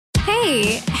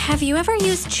Hey, have you ever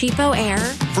used Cheapo Air?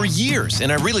 For years,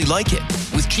 and I really like it.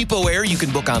 With Cheapo Air, you can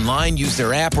book online, use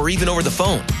their app, or even over the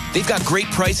phone. They've got great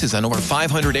prices on over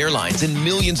 500 airlines and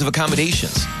millions of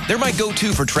accommodations. They're my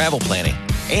go-to for travel planning.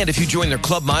 And if you join their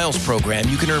Club Miles program,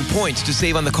 you can earn points to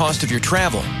save on the cost of your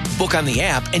travel. Book on the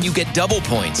app, and you get double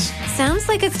points. Sounds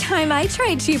like it's time I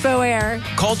tried Cheapo Air.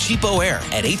 Call Cheapo Air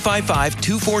at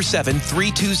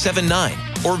 855-247-3279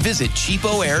 or visit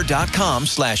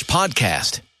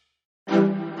cheapoair.com/podcast.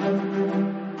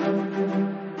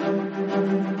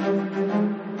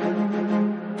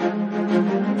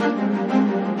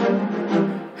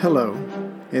 Hello,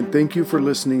 and thank you for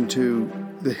listening to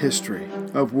the History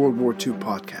of World War II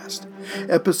podcast,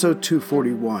 episode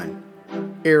 241,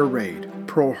 Air Raid,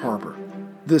 Pearl Harbor.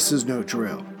 This is no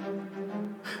drill.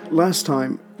 Last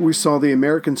time, we saw the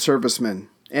American servicemen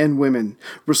and women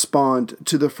respond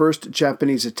to the first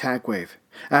Japanese attack wave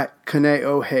at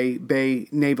Kaneohe Bay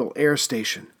Naval Air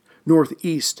Station,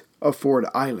 northeast of Ford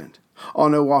Island,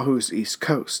 on Oahu's east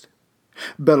coast,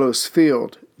 Bellows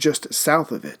Field just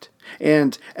south of it,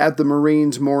 and at the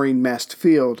Marines Mooring Mast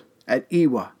Field at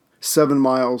Iwa, 7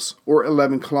 miles or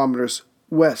 11 kilometers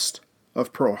west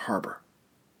of Pearl Harbor.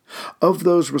 Of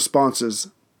those responses,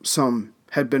 some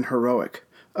had been heroic,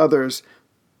 others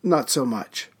not so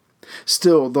much.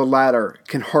 Still, the latter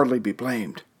can hardly be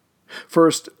blamed.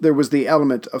 First, there was the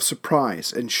element of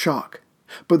surprise and shock,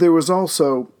 but there was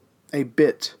also a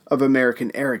bit of American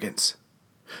arrogance.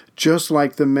 Just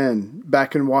like the men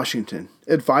back in Washington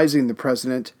advising the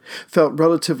president felt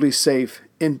relatively safe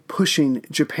in pushing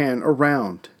Japan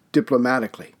around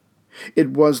diplomatically,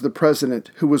 it was the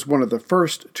president who was one of the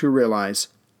first to realize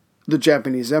the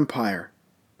Japanese Empire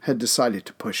had decided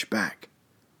to push back.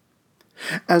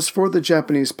 As for the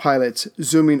Japanese pilots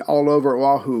zooming all over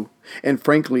Oahu and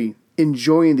frankly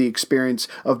enjoying the experience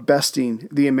of besting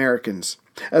the Americans,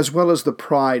 as well as the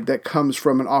pride that comes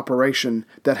from an operation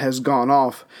that has gone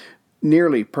off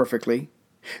nearly perfectly,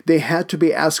 they had to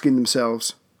be asking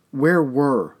themselves, where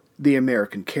were the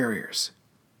American carriers?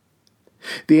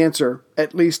 The answer,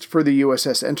 at least for the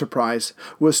USS Enterprise,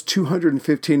 was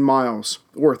 215 miles,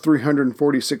 or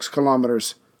 346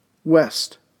 kilometers,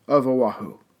 west of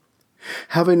Oahu.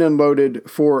 Having unloaded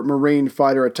for Marine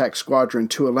Fighter Attack Squadron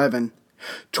 211,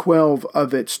 12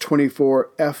 of its 24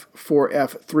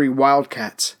 F-4F-3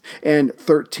 Wildcats, and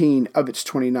 13 of its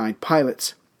 29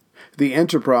 pilots, the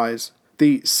Enterprise,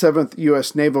 the 7th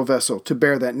U.S. naval vessel to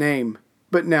bear that name,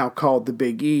 but now called the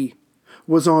Big E,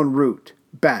 was en route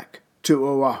back to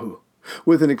Oahu,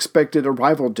 with an expected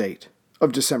arrival date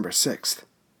of December 6th.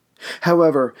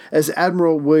 However, as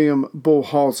Admiral William Bull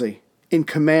Halsey, in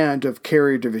command of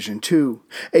Carrier Division 2,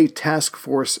 a task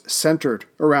force centered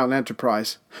around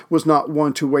Enterprise, was not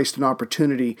one to waste an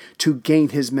opportunity to gain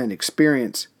his men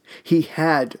experience, he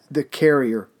had the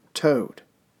carrier towed.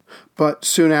 But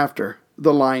soon after,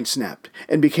 the line snapped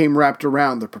and became wrapped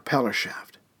around the propeller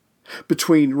shaft.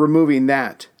 Between removing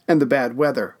that and the bad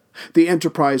weather, the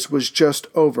Enterprise was just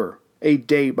over a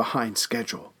day behind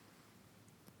schedule.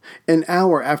 An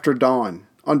hour after dawn,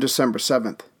 on December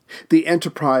 7th, the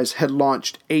Enterprise had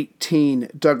launched 18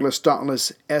 Douglas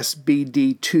Dauntless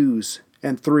SBD-2s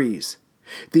and 3s.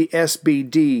 The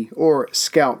SBD, or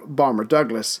Scout Bomber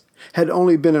Douglas, had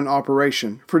only been in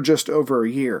operation for just over a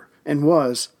year and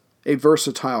was a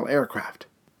versatile aircraft.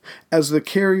 As the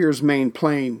carrier's main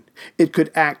plane, it could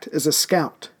act as a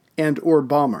scout and/or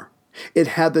bomber. It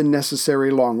had the necessary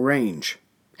long range,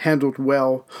 handled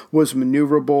well, was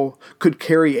maneuverable, could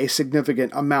carry a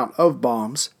significant amount of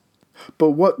bombs.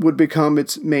 But what would become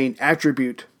its main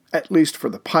attribute, at least for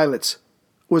the pilots,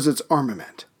 was its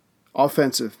armament,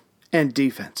 offensive and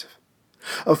defensive.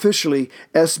 Officially,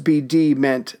 SBD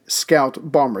meant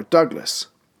Scout Bomber Douglas,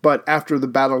 but after the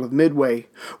Battle of Midway,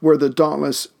 where the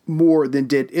Dauntless more than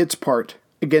did its part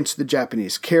against the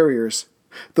Japanese carriers,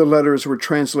 the letters were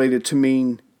translated to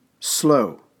mean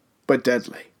slow but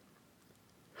deadly.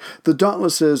 The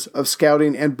Dauntlesses of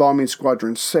Scouting and Bombing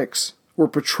Squadron 6 were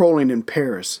patrolling in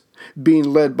pairs, being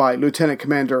led by Lieutenant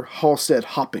Commander Halstead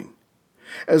Hopping.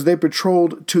 As they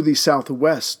patrolled to the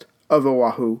southwest of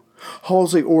Oahu,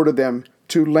 Halsey ordered them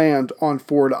to land on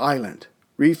Ford Island,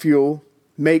 refuel,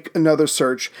 make another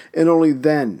search, and only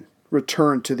then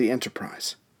return to the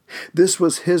Enterprise. This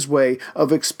was his way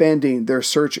of expanding their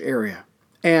search area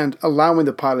and allowing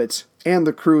the pilots and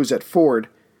the crews at Ford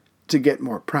to get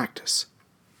more practice.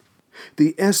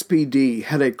 The SBD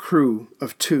had a crew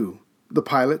of 2, the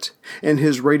pilot and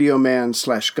his radio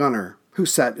man/gunner, who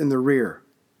sat in the rear.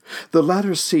 The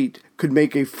latter's seat could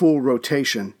make a full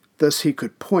rotation, thus he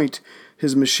could point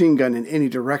his machine gun in any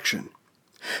direction.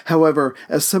 However,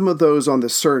 as some of those on the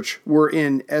search were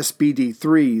in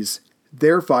SBD-3s,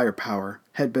 their firepower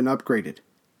had been upgraded.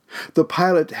 The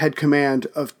pilot had command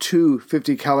of two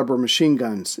 50 caliber machine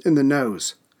guns in the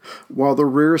nose, while the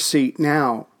rear seat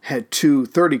now had two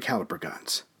 30 caliber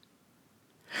guns.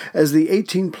 As the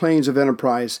 18 planes of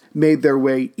Enterprise made their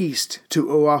way east to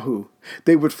Oahu,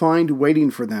 they would find waiting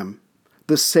for them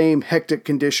the same hectic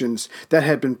conditions that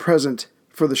had been present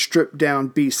for the stripped-down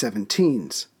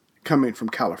B-17s coming from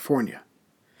California.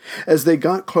 As they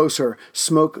got closer,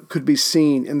 smoke could be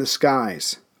seen in the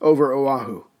skies over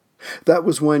Oahu. That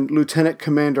was when Lieutenant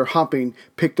Commander Hopping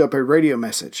picked up a radio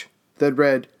message that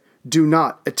read, "Do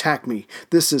not attack me.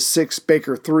 This is 6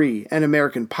 Baker 3, an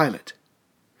American pilot."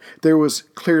 There was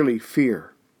clearly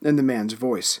fear in the man's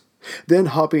voice. Then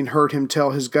Hopping heard him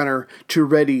tell his gunner to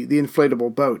ready the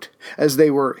inflatable boat as they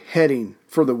were heading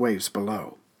for the waves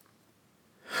below.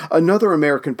 Another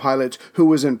American pilot who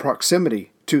was in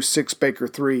proximity to 6 Baker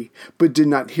 3 but did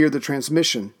not hear the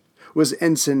transmission was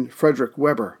Ensign Frederick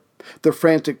Weber, the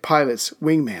frantic pilot's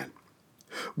wingman.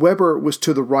 Weber was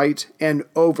to the right and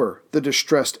over the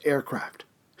distressed aircraft,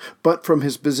 but from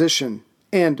his position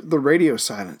and the radio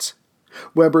silence,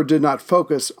 Weber did not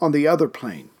focus on the other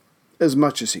plane as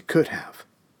much as he could have.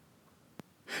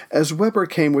 As Weber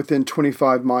came within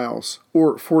 25 miles,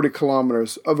 or 40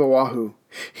 kilometers, of Oahu,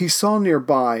 he saw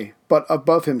nearby, but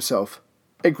above himself,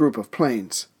 a group of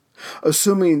planes.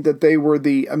 Assuming that they were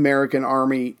the American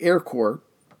Army Air Corps,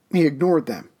 he ignored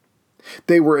them.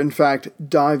 They were in fact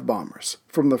dive bombers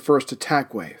from the first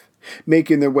attack wave,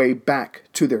 making their way back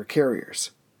to their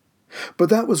carriers. But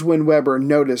that was when Weber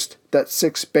noticed that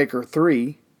 6 Baker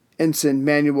 3, Ensign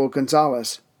Manuel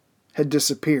Gonzalez, had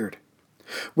disappeared.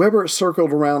 Weber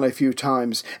circled around a few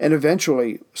times and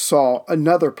eventually saw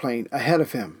another plane ahead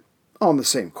of him on the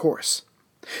same course.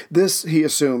 This, he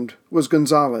assumed, was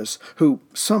Gonzalez, who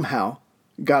somehow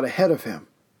got ahead of him.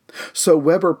 So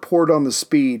Weber poured on the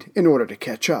speed in order to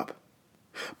catch up.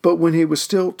 But when he was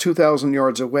still 2,000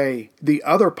 yards away, the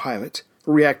other pilot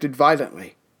reacted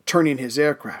violently, turning his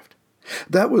aircraft.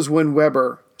 That was when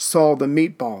Weber saw the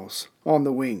meatballs on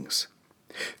the wings.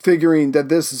 Figuring that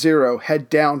this Zero had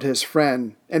downed his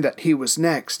friend and that he was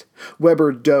next,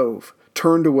 Weber dove,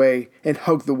 turned away, and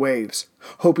hugged the waves,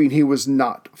 hoping he was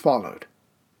not followed.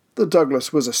 The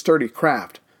Douglas was a sturdy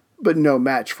craft, but no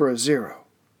match for a Zero.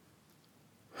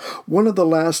 One of the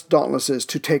last Dauntlesses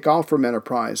to take off from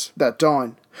Enterprise that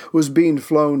dawn was being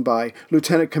flown by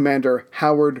Lieutenant Commander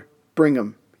Howard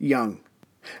Brigham Young.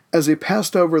 As he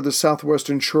passed over the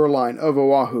southwestern shoreline of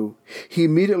Oahu, he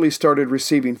immediately started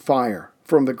receiving fire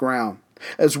from the ground,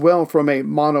 as well from a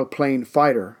monoplane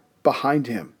fighter behind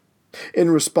him. In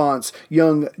response,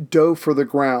 Young dove for the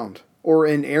ground, or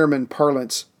in airman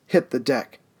parlance, hit the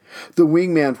deck. The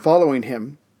wingman following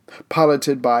him,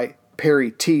 piloted by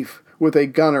Perry Teef with a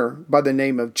gunner by the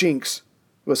name of Jinx,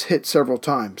 was hit several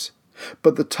times,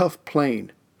 but the tough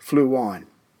plane flew on.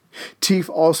 Teef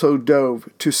also dove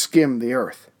to skim the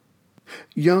earth.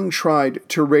 Young tried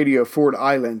to radio Ford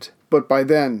Island, but by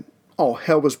then all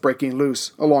hell was breaking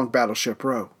loose along Battleship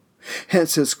Row.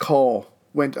 Hence his call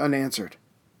went unanswered.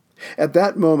 At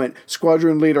that moment,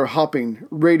 Squadron Leader Hopping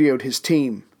radioed his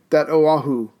team that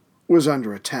Oahu was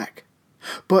under attack.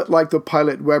 But like the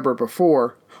pilot Weber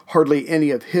before, hardly any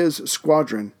of his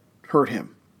squadron heard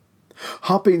him.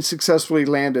 Hopping successfully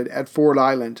landed at Ford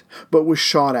Island, but was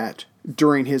shot at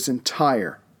during his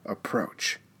entire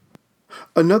approach.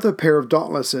 Another pair of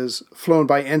Dauntlesses, flown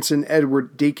by Ensign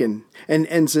Edward Deacon and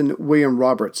Ensign William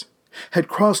Roberts, had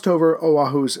crossed over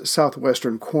Oahu's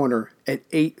southwestern corner at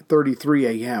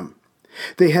 8:33 a.m.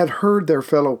 They had heard their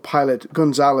fellow pilot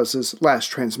Gonzalez's last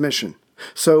transmission,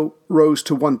 so rose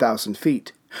to 1,000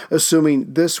 feet,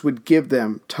 assuming this would give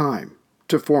them time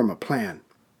to form a plan.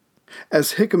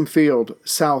 As Hickam Field,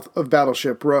 south of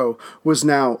Battleship Row, was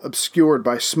now obscured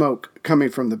by smoke coming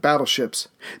from the battleships,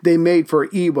 they made for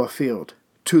Ewa Field,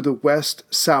 to the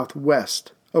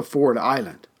west-southwest of Ford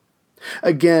Island.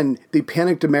 Again, the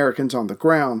panicked Americans on the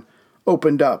ground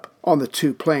opened up on the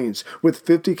two planes with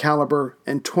 50 caliber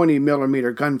and 20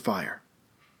 millimeter gunfire.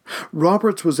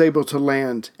 Roberts was able to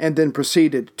land and then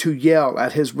proceeded to yell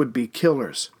at his would-be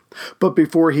killers. But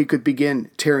before he could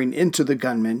begin tearing into the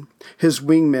gunmen, his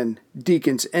wingman,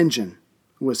 Deacon's engine,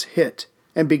 was hit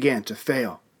and began to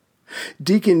fail.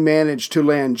 Deacon managed to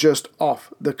land just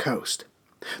off the coast.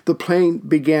 The plane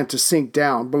began to sink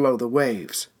down below the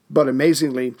waves, but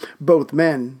amazingly, both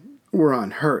men were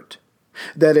unhurt.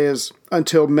 That is,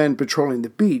 until men patrolling the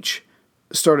beach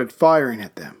started firing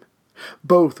at them.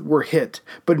 Both were hit,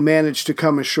 but managed to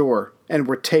come ashore and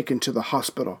were taken to the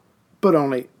hospital, but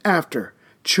only after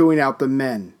chewing out the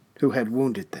men who had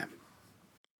wounded them.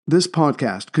 This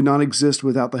podcast could not exist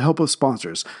without the help of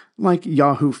sponsors like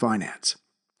Yahoo Finance.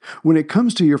 When it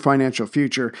comes to your financial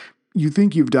future, you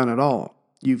think you've done it all.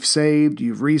 You've saved,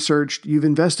 you've researched, you've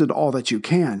invested all that you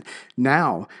can.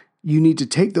 Now, you need to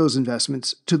take those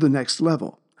investments to the next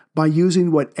level by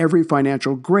using what every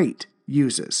financial great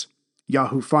uses,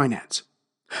 Yahoo Finance.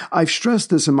 I've stressed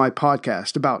this in my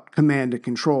podcast about command and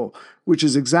control, which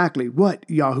is exactly what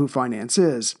Yahoo Finance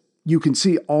is. You can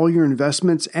see all your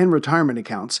investments and retirement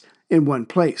accounts in one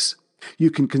place. You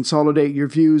can consolidate your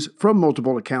views from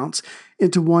multiple accounts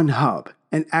into one hub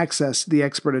and access the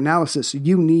expert analysis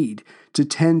you need to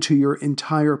tend to your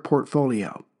entire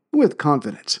portfolio with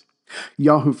confidence.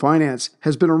 Yahoo Finance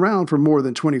has been around for more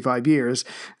than 25 years,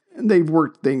 and they've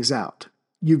worked things out.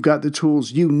 You've got the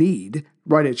tools you need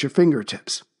right at your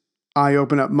fingertips. I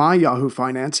open up my Yahoo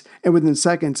Finance, and within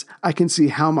seconds, I can see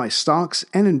how my stocks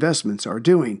and investments are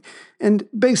doing. And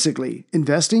basically,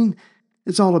 investing,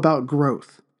 it's all about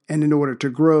growth. And in order to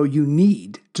grow, you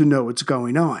need to know what's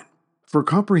going on. For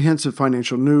comprehensive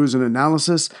financial news and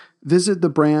analysis, visit the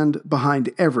brand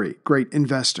behind every great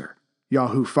investor,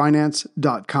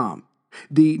 yahoofinance.com,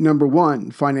 the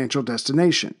 #1 financial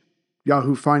destination,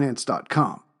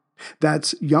 yahoofinance.com.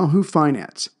 That's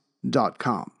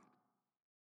yahoofinance.com.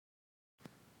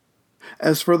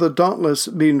 As for the Dauntless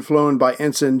being flown by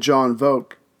Ensign John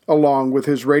Volk, along with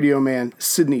his radio man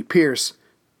Sidney Pierce,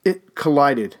 it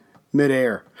collided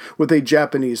midair with a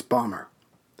Japanese bomber.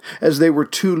 As they were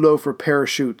too low for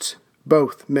parachutes,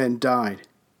 both men died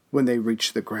when they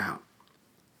reached the ground.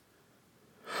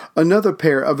 Another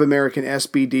pair of American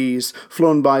SBDs,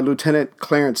 flown by Lieutenant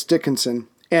Clarence Dickinson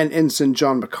and Ensign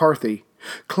John McCarthy,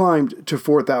 climbed to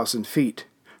 4,000 feet.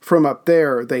 From up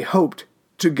there, they hoped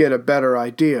to get a better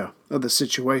idea of the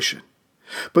situation.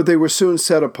 But they were soon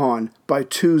set upon by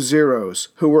two Zeros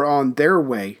who were on their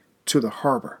way to the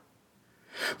harbor.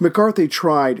 McCarthy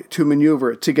tried to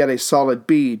maneuver to get a solid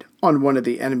bead on one of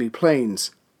the enemy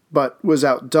planes, but was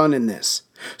outdone in this.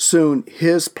 Soon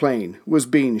his plane was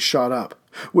being shot up,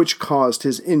 which caused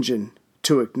his engine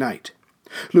to ignite.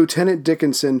 Lieutenant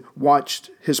Dickinson watched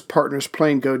his partner's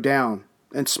plane go down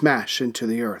and smash into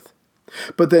the earth.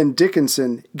 But then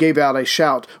Dickinson gave out a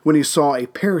shout when he saw a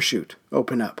parachute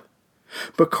open up.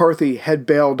 McCarthy had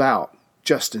bailed out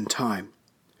just in time.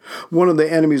 One of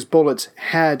the enemy's bullets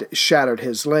had shattered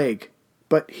his leg,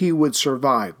 but he would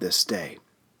survive this day.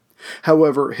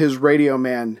 However, his radio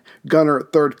man, Gunner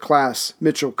 3rd Class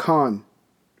Mitchell Kahn,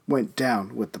 went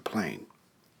down with the plane.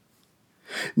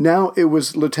 Now it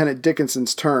was Lieutenant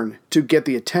Dickinson's turn to get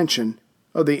the attention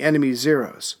of the enemy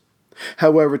Zeros.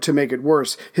 However, to make it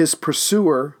worse, his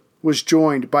pursuer was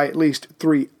joined by at least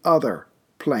 3 other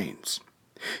planes.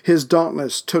 His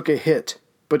Dauntless took a hit,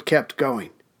 but kept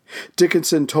going.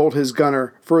 Dickinson told his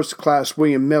gunner, 1st Class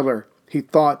William Miller, he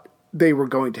thought they were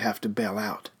going to have to bail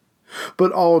out.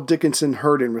 But all Dickinson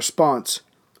heard in response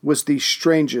was the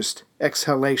strangest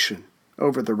exhalation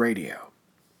over the radio.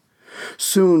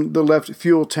 Soon the left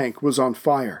fuel tank was on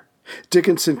fire.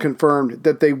 Dickinson confirmed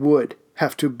that they would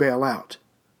have to bail out,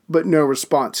 but no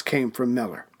response came from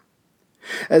Miller.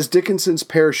 As Dickinson's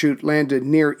parachute landed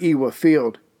near Iwo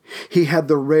Field, he had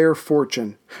the rare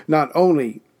fortune not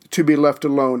only to be left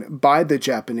alone by the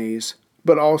Japanese,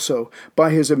 but also by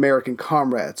his American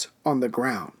comrades on the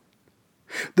ground.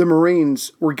 The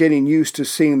Marines were getting used to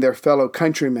seeing their fellow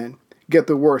countrymen get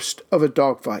the worst of a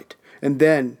dogfight and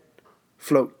then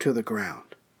float to the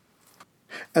ground.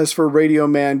 As for radio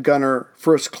man gunner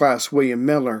 1st Class William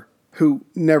Miller, who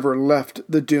never left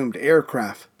the doomed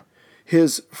aircraft,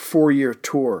 his 4-year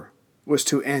tour was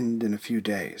to end in a few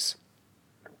days.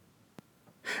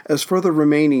 As for the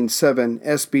remaining 7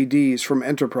 SBDs from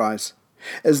Enterprise,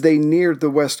 as they neared the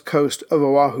west coast of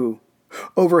Oahu,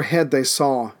 overhead they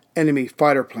saw enemy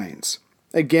fighter planes.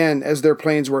 Again, as their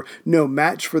planes were no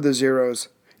match for the Zeros,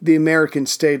 the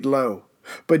Americans stayed low.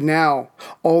 But now,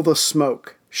 all the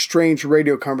smoke, strange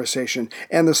radio conversation,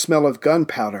 and the smell of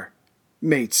gunpowder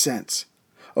made sense.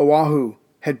 Oahu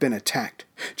had been attacked.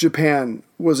 Japan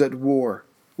was at war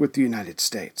with the United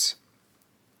States.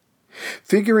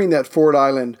 Figuring that Ford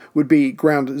Island would be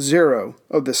ground zero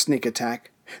of the sneak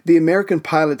attack, the American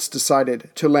pilots decided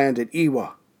to land at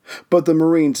Iwo, but the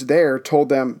Marines there told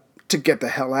them to get the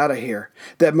hell out of here,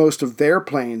 that most of their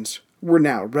planes were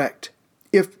now wrecked.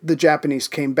 If the Japanese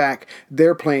came back,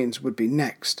 their planes would be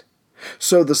next.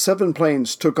 So the 7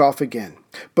 planes took off again,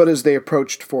 but as they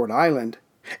approached Ford Island,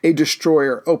 a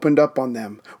destroyer opened up on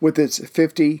them with its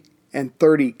 50 and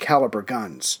 30 caliber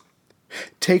guns.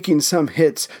 Taking some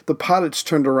hits, the pilots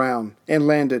turned around and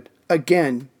landed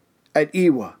again at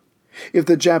Iwo. If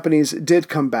the Japanese did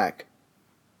come back,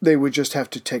 They would just have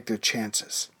to take their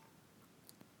chances.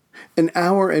 An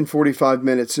hour and 45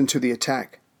 minutes into the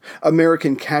attack,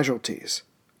 American casualties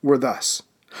were thus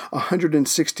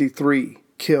 163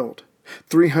 killed,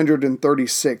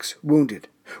 336 wounded,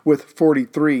 with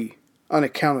 43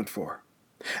 unaccounted for.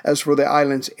 As for the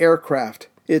island's aircraft,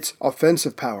 its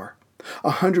offensive power,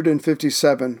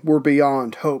 157 were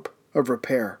beyond hope of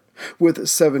repair, with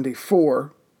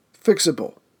 74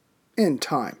 fixable in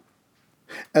time.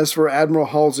 As for Admiral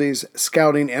Halsey's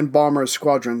scouting and bomber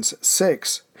squadrons,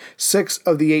 six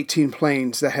of the 18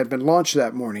 planes that had been launched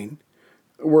that morning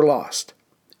were lost.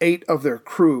 8 of their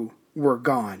crew were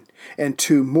gone, and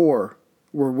 2 more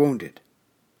were wounded.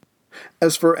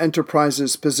 As for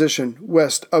Enterprise's position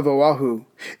west of Oahu,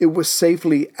 it was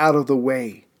safely out of the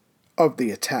way of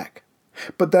the attack.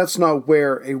 But that's not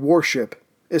where a warship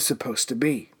is supposed to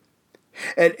be.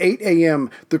 At 8 a.m.,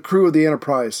 the crew of the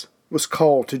Enterprise was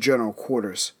called to general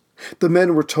quarters. The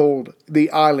men were told the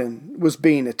island was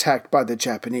being attacked by the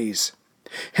Japanese.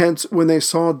 Hence, when they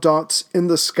saw dots in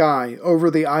the sky over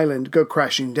the island go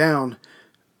crashing down,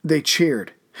 they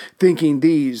cheered, thinking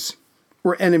these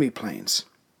were enemy planes.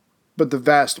 But the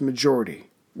vast majority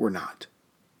were not.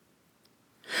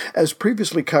 As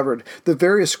previously covered, the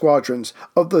various squadrons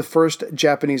of the first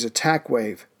Japanese attack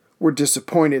wave were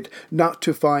disappointed not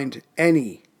to find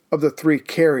any of the 3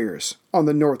 carriers on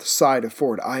the north side of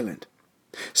Ford Island.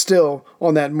 Still,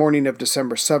 on that morning of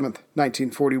December 7th,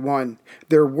 1941,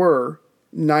 there were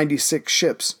 96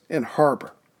 ships in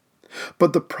harbor.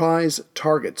 But the prize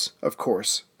targets, of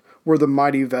course, were the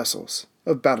mighty vessels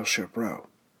of Battleship Row.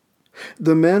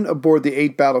 The men aboard the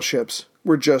 8 battleships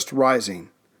were just rising.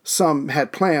 Some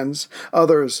had plans,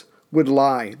 others would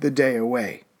lie the day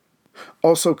away.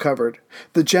 Also covered,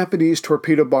 the Japanese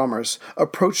torpedo bombers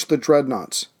approached the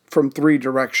dreadnoughts from 3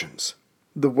 directions: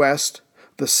 the west,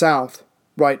 the south,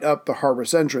 right up the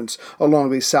harbor's entrance along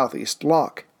the southeast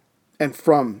lock, and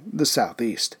from the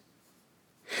southeast.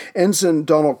 Ensign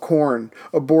Donald Corn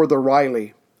aboard the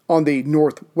Riley on the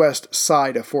northwest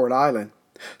side of Ford Island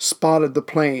spotted the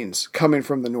planes coming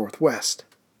from the northwest.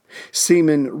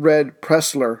 Seaman Red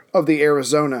Pressler of the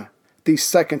Arizona, the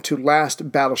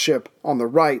second-to-last battleship on the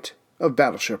right of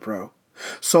Battleship Row,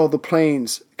 saw the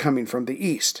planes coming from the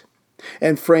east,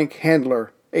 and Frank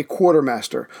Handler, a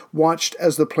quartermaster, watched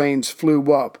as the planes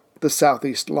flew up the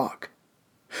southeast lock.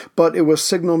 But it was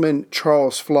signalman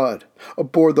Charles Flood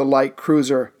aboard the light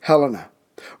cruiser Helena,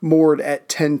 moored at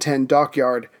 1010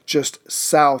 Dockyard just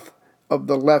south of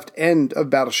the left end of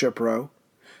Battleship Row,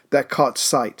 that caught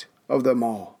sight of them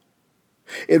all.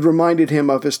 It reminded him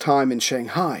of his time in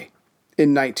Shanghai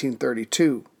in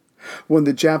 1932, when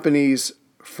the Japanese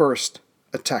first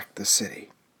attacked the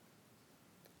city.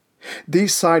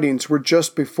 These sightings were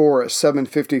just before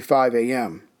 7:55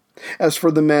 a.m. As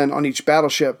for the men on each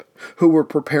battleship who were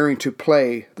preparing to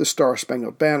play the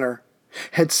Star-Spangled Banner,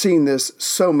 had seen this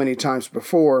so many times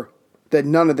before that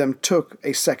none of them took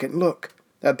a second look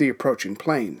at the approaching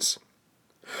planes.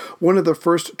 One of the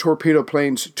first torpedo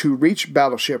planes to reach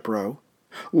Battleship Row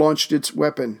launched its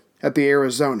weapon at the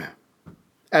Arizona.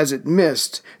 As it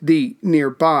missed, the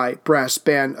nearby brass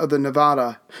band of the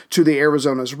Nevada to the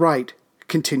Arizona's right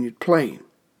continued playing.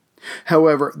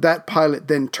 However, that pilot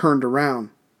then turned around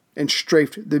and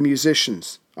strafed the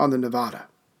musicians on the Nevada.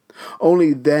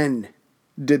 Only then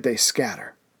did they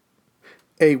scatter.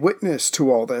 A witness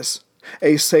to all this,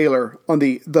 a sailor on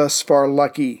the thus far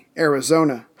lucky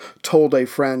Arizona, told a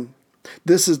friend,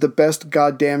 "This is the best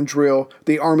goddamn drill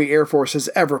the Army Air Force has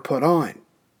ever put on."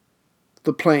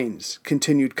 The planes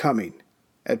continued coming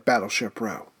at Battleship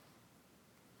Row.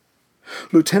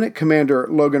 Lieutenant Commander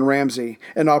Logan Ramsey,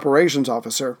 an operations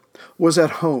officer, was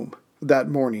at home that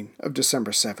morning of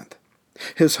December 7th.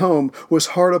 His home was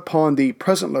hard upon the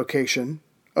present location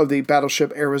of the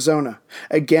Battleship Arizona,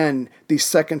 again the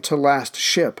second-to-last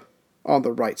ship on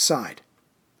the right side.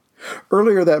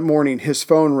 Earlier that morning his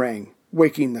phone rang,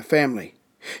 waking the family.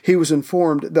 He was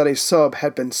informed that a sub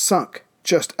had been sunk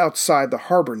just outside the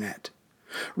harbor net.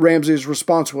 Ramsey's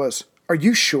response was, "Are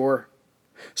you sure?"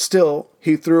 Still,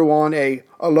 he threw on a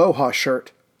Aloha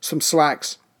shirt, some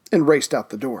slacks, and raced out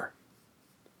the door.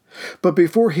 But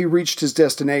before he reached his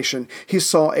destination, he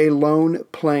saw a lone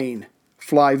plane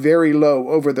fly very low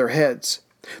over their heads.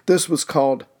 This was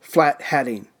called flat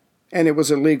hatting, and it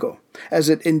was illegal, as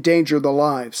it endangered the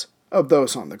lives of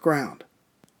those on the ground.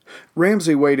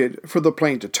 Ramsey waited for the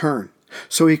plane to turn,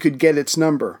 so he could get its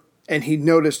number, and he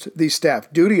noticed the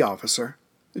staff duty officer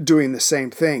doing the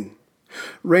same thing.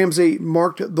 Ramsey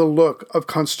marked the look of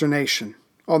consternation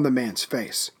on the man's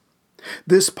face.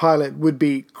 This pilot would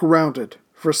be grounded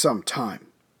for some time.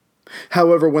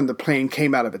 However, when the plane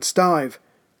came out of its dive,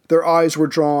 Their eyes were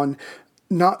drawn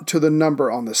not to the number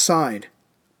on the side,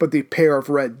 but the pair of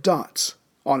red dots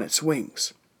on its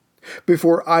wings.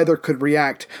 Before either could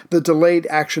react, the delayed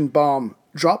action bomb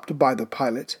dropped by the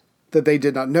pilot that they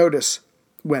did not notice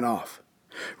went off.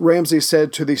 Ramsey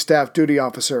said to the staff duty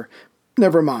officer,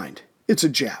 "Never mind, it's a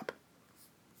Jap."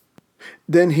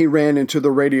 Then he ran into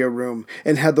the radio room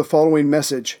and had the following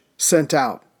message sent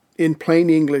out in plain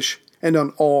English and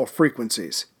on all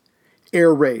frequencies.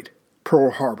 Air raid,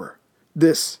 Pearl Harbor.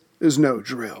 This is no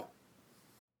drill.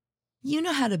 You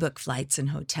know how to book flights and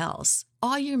hotels.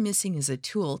 All you're missing is a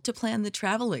tool to plan the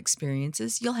travel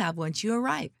experiences you'll have once you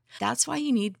arrive. That's why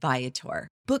you need Viator.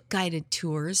 Book guided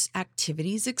tours,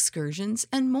 activities, excursions,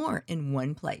 and more in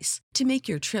one place to make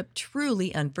your trip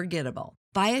truly unforgettable.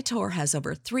 Viator has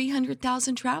over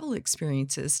 300,000 travel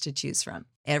experiences to choose from.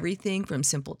 Everything from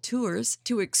simple tours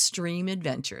to extreme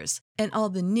adventures and all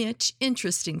the niche,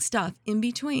 interesting stuff in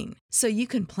between. So you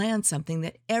can plan something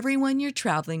that everyone you're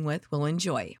traveling with will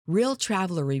enjoy. Real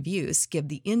traveler reviews give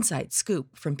the inside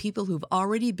scoop from people who've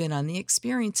already been on the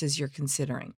experiences you're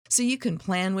considering. So you can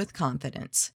plan with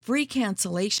confidence. Free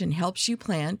cancellation helps you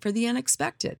plan for the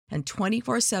unexpected. And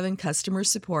 24/7 customer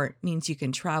support means you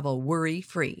can travel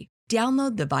worry-free.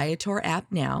 Download the Viator app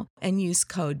now and use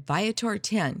code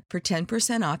Viator10 for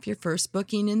 10% off your first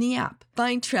booking in the app.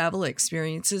 Find travel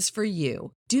experiences for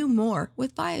you. Do more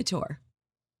with Viator.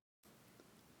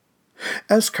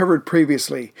 As covered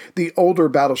previously, the older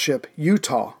battleship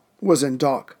Utah was in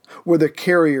dock, where the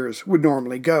carriers would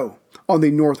normally go, on the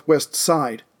northwest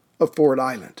side of Ford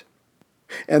Island.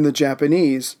 And the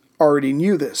Japanese already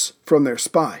knew this from their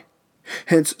spy.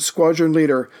 Hence, squadron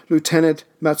leader Lieutenant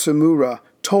Matsumura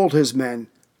told his men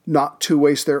not to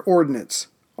waste their ordnance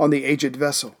on the aged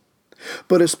vessel.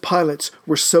 But his pilots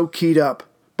were so keyed up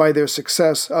by their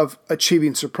success of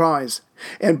achieving surprise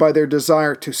and by their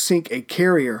desire to sink a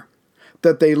carrier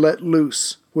that they let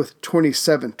loose with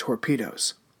 27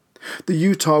 torpedoes. The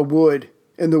Utah would,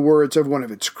 in the words of one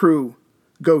of its crew,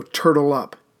 go turtle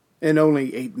up in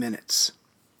only 8 minutes.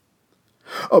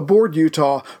 Aboard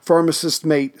Utah, pharmacist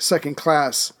mate second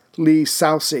class Lee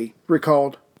Sousey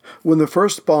recalled, "When the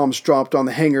first bombs dropped on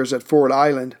the hangars at Ford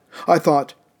Island, I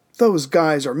thought, those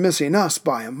guys are missing us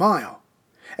by a mile."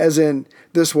 As in,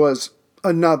 this was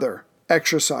another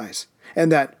exercise,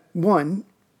 and that, 1,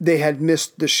 they had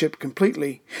missed the ship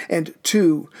completely, and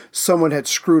 2, someone had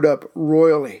screwed up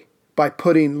royally by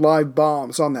putting live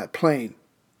bombs on that plane.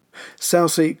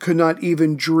 Sousey could not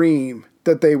even dream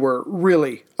that they were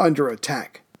really under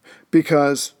attack,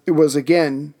 because it was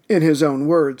again, in his own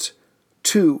words,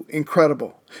 too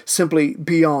incredible, simply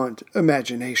beyond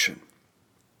imagination.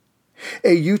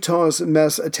 A Utah's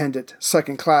mess attendant,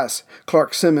 second class,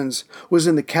 Clark Simmons, was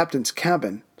in the captain's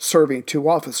cabin serving 2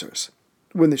 officers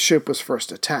when the ship was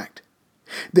first attacked.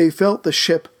 They felt the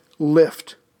ship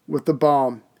lift with the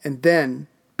bomb and then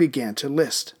began to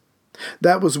list.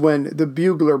 That was when the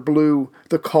bugler blew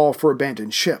the call for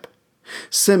abandoned ship.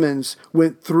 Simmons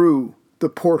went through the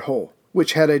porthole,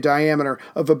 which had a diameter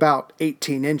of about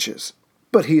 18 inches,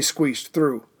 but he squeezed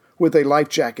through with a life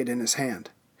jacket in his hand.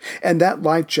 And that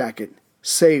life jacket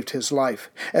saved his life,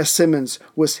 as Simmons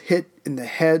was hit in the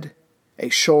head, a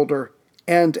shoulder,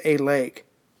 and a leg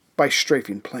by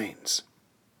strafing planes.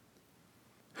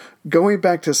 Going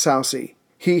back to Sousey,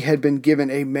 he had been given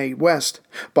a Mae West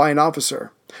by an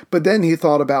officer, but then he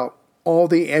thought about all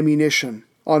the ammunition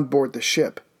on board the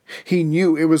ship. He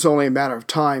knew it was only a matter of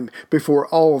time before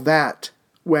all that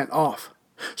went off,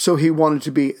 so he wanted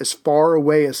to be as far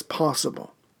away as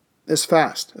possible, as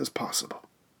fast as possible.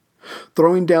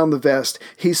 Throwing down the vest,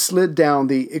 he slid down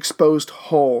the exposed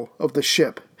hull of the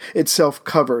ship, itself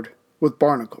covered with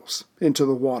barnacles, into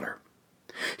the water.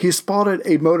 He spotted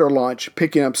a motor launch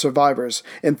picking up survivors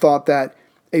and thought that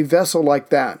a vessel like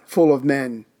that, full of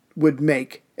men, would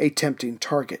make a tempting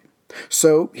target.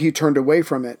 So he turned away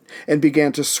from it and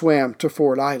began to swim to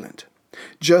Ford Island.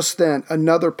 Just then,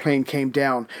 another plane came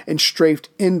down and strafed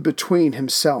in between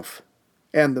himself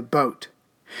and the boat.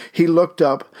 He looked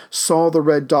up, saw the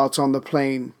red dots on the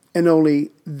plane, and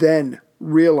only then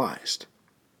realized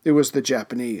it was the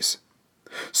Japanese.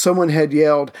 Someone had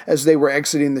yelled as they were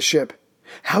exiting the ship,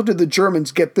 "How did the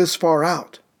Germans get this far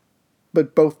out?"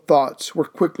 But both thoughts were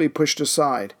quickly pushed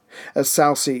aside as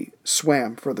Sousey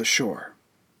swam for the shore.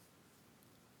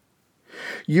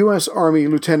 U.S. Army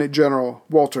Lieutenant General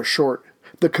Walter Short,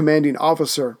 the commanding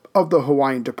officer of the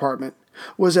Hawaiian Department,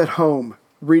 was at home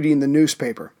reading the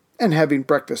newspaper and having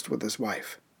breakfast with his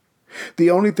wife. The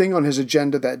only thing on his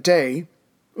agenda that day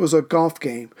was a golf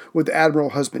game with Admiral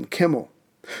Husband Kimmel,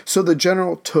 so the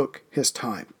general took his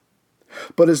time.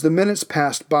 But as the minutes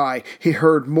passed by, he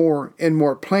heard more and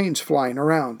more planes flying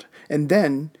around, and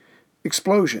then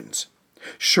explosions.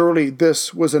 Surely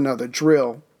this was another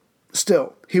drill.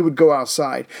 Still, he would go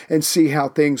outside and see how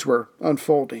things were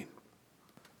unfolding.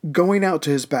 Going out to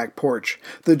his back porch,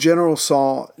 the general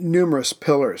saw numerous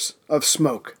pillars of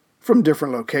smoke from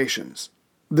different locations.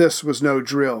 This was no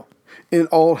drill. In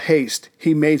all haste,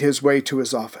 he made his way to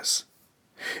his office.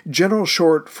 General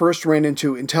Short first ran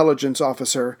into Intelligence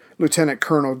Officer Lieutenant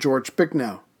Colonel George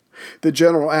Bicknell. The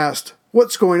general asked,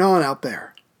 "What's going on out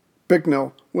there?"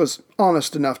 Bicknell was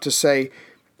honest enough to say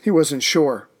he wasn't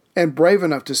sure, and brave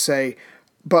enough to say,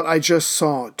 "But I just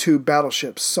saw 2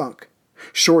 battleships sunk."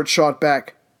 Short shot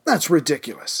back, "That's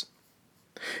ridiculous."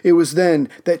 It was then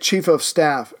that Chief of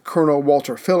Staff Colonel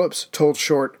Walter Phillips told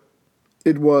Short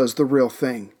it was the real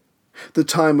thing. The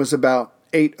time was about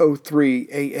 8:03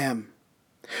 a.m.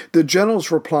 The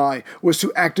general's reply was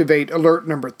to activate Alert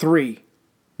Number 3.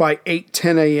 By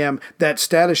 8:10 a.m., that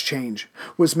status change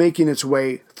was making its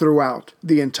way throughout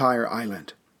the entire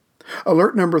island.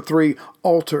 Alert Number 3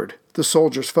 altered the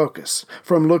soldiers' focus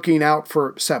from looking out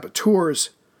for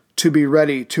saboteurs to be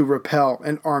ready to repel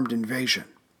an armed invasion,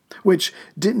 which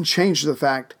didn't change the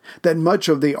fact that much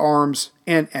of the arms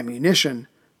and ammunition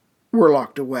were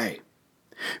locked away.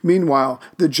 Meanwhile,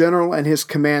 the general and his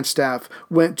command staff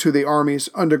went to the Army's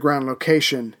underground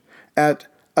location at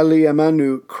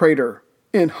Aliamanu Crater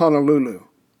in Honolulu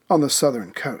on the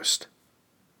southern coast.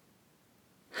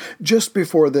 Just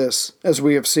before this, as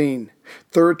we have seen,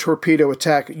 3rd Torpedo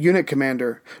Attack Unit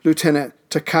Commander Lieutenant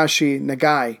Takashi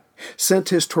Nagai sent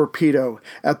his torpedo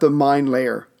at the mine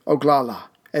layer Oglala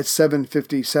at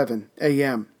 7:57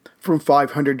 a.m. from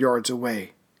 500 yards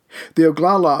away. The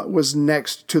Oglala was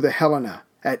next to the Helena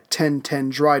at 10:10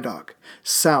 dry dock,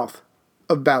 south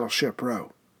of Battleship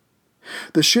Row.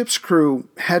 The ship's crew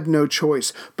had no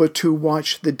choice but to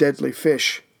watch the deadly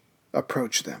fish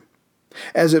approach them.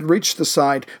 As it reached the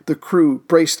side, the crew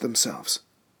braced themselves.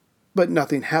 But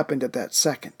nothing happened at that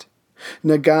second.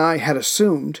 Nagai had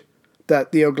assumed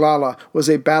that the Oglala was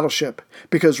a battleship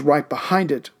because right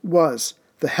behind it was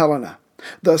the Helena.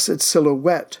 Thus its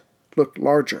silhouette looked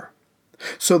larger.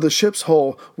 So the ship's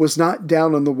hull was not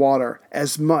down in the water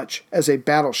as much as a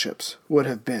battleship's would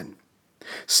have been.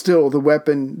 Still, the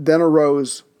weapon then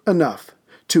arose enough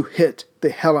to hit the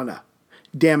Helena,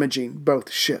 damaging both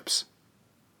ships.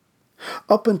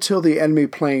 Up until the enemy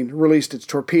plane released its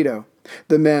torpedo,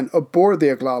 the men aboard the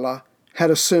Oglala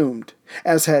had assumed,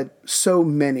 as had so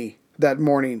many that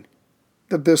morning,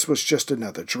 that this was just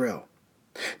another drill.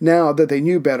 Now that they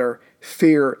knew better,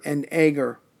 fear and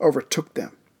anger overtook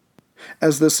them.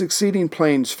 As the succeeding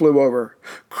planes flew over,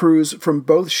 crews from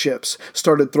both ships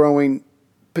started throwing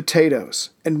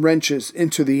potatoes and wrenches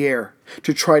into the air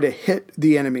to try to hit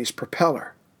the enemy's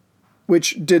propeller,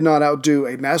 which did not outdo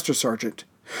a master sergeant,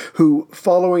 who,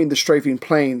 following the strafing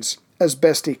planes as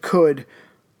best he could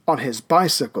on his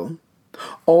bicycle,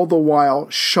 all the while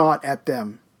shot at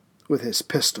them with his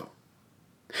pistol.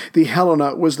 The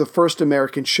Helena was the first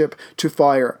American ship to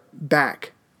fire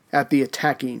back at the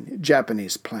attacking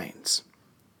Japanese planes.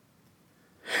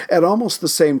 At almost the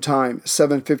same time,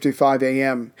 7:55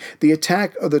 a.m., the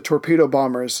attack of the torpedo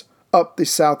bombers up the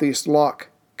southeast lock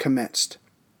commenced.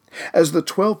 As the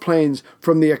 12 planes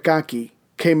from the Akagi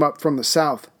came up from the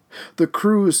south, the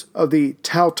crews of the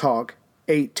Tautog,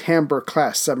 a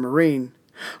Tamber-class submarine,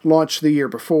 launched the year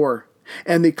before,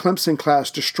 and the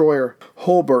Clemson-class destroyer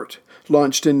Hurlburt,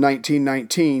 launched in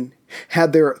 1919,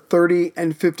 had their 30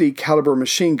 and 50 caliber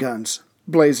machine guns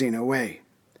blazing away.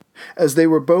 As they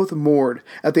were both moored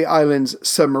at the island's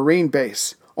submarine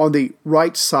base on the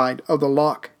right side of the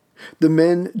lock, the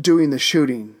men doing the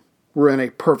shooting were in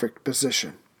a perfect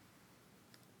position.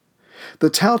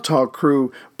 The Tautog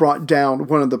crew brought down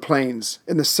one of the planes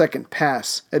in the second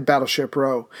pass at Battleship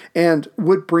Row and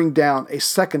would bring down a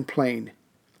second plane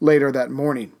later that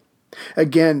morning.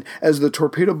 Again, as the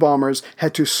torpedo bombers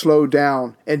had to slow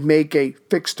down and make a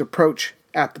fixed approach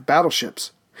at the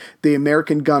battleships, the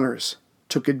American gunners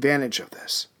took advantage of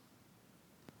this.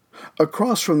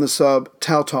 Across from the sub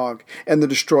Tautog and the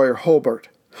destroyer Hurlburt,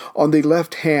 on the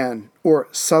left-hand or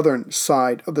southern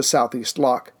side of the southeast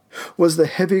lock, was the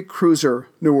heavy cruiser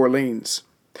New Orleans.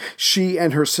 She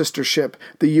and her sister ship,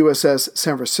 the USS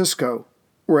San Francisco,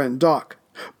 were in dock,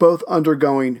 both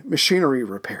undergoing machinery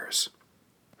repairs.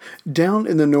 Down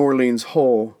in the New Orleans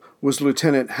hull was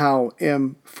Lieutenant Hal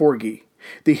M. Forgy,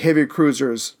 the heavy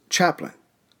cruiser's chaplain.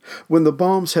 When the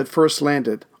bombs had first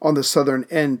landed on the southern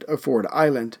end of Ford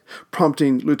Island,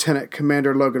 prompting Lieutenant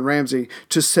Commander Logan Ramsey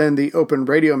to send the open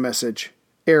radio message,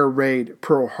 "Air Raid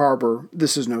Pearl Harbor,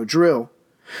 this is no drill,"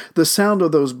 The sound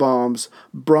of those bombs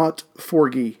brought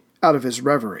Forgy out of his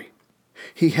reverie.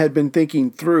 He had been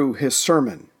thinking through his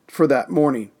sermon for that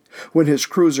morning when his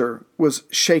cruiser was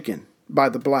shaken by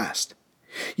the blast.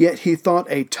 Yet he thought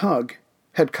a tug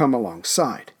had come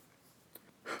alongside.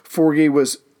 Forgy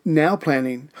was now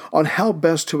planning on how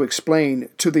best to explain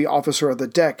to the officer of the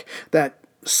deck that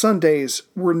Sundays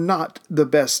were not the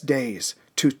best days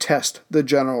to test the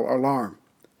general alarm.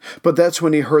 But that's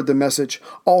when he heard the message,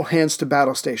 "All hands to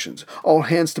battle stations, all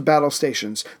hands to battle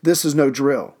stations, this is no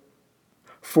drill."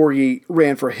 Forgy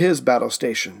ran for his battle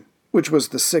station, which was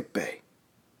the sick bay.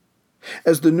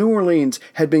 As the New Orleans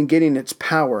had been getting its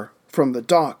power from the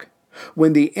dock,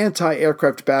 when the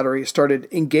anti-aircraft battery started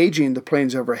engaging the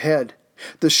planes overhead,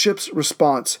 the ship's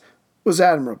response was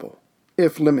admirable,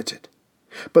 if limited.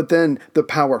 But then the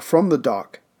power from the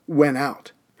dock went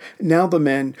out. Now the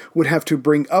men would have to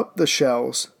bring up the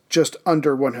shells, just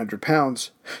under 100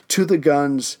 pounds, to the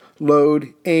guns,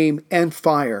 load, aim, and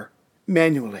fire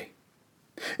manually.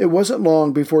 It wasn't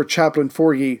long before Chaplain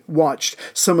Forgy watched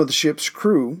some of the ship's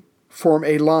crew form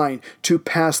a line to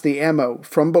pass the ammo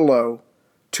from below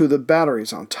to the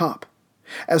batteries on top.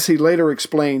 As he later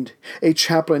explained, a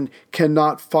chaplain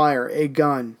cannot fire a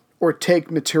gun or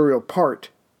take material part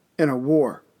in a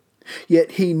war.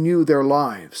 Yet he knew their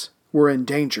lives were in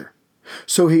danger,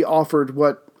 so he offered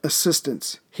what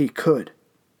assistance he could,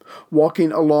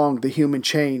 walking along the human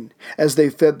chain as they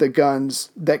fed the guns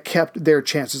that kept their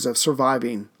chances of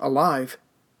surviving alive.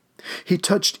 He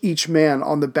touched each man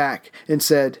on the back and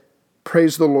said,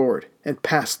 "Praise the Lord," and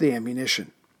passed the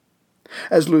ammunition.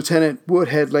 As Lieutenant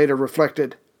Woodhead later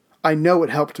reflected, "I know it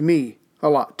helped me a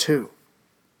lot too."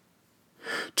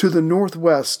 To the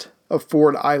northwest of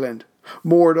Ford Island,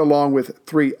 moored along with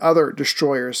 3 other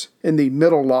destroyers in the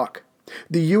middle lock,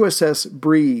 the USS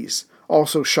Breeze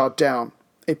also shot down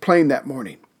a plane that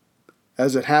morning.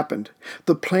 As it happened,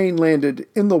 the plane landed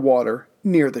in the water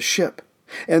near the ship,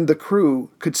 and the crew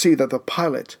could see that the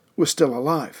pilot was still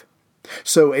alive.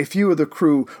 So a few of the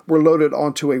crew were loaded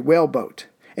onto a whaleboat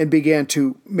and began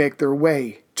to make their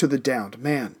way to the downed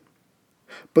man.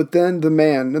 But then the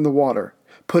man in the water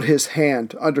put his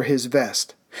hand under his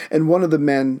vest, and one of the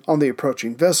men on the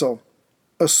approaching vessel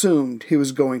assumed he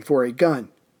was going for a gun,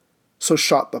 so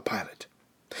shot the pilot.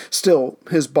 Still,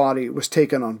 his body was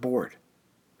taken on board.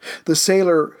 The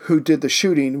sailor who did the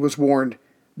shooting was warned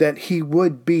that he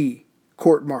would be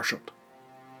court-martialed,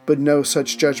 but no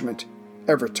such judgment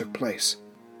ever took place.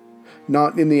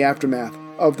 Not in the aftermath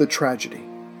of the tragedy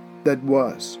that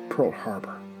was Pearl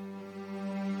Harbor.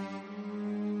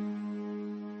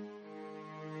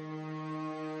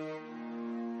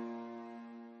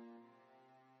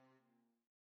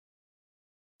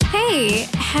 Hey,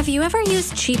 have you ever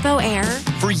used Cheapo Air?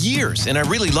 For years, and I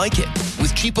really like it.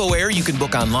 With Cheapo Air, you can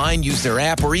book online, use their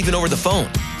app, or even over the phone.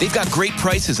 They've got great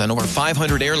prices on over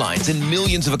 500 airlines and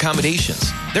millions of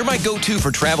accommodations. They're my go-to for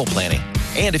travel planning.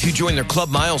 And if you join their Club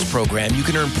Miles program, you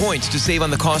can earn points to save on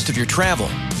the cost of your travel.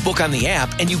 Book on the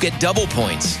app and you get double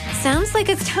points. Sounds like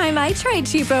it's time I tried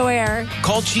Cheapo Air.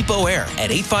 Call Cheapo Air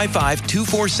at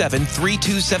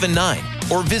 855-247-3279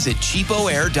 or visit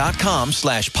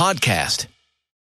cheapoair.com/podcast.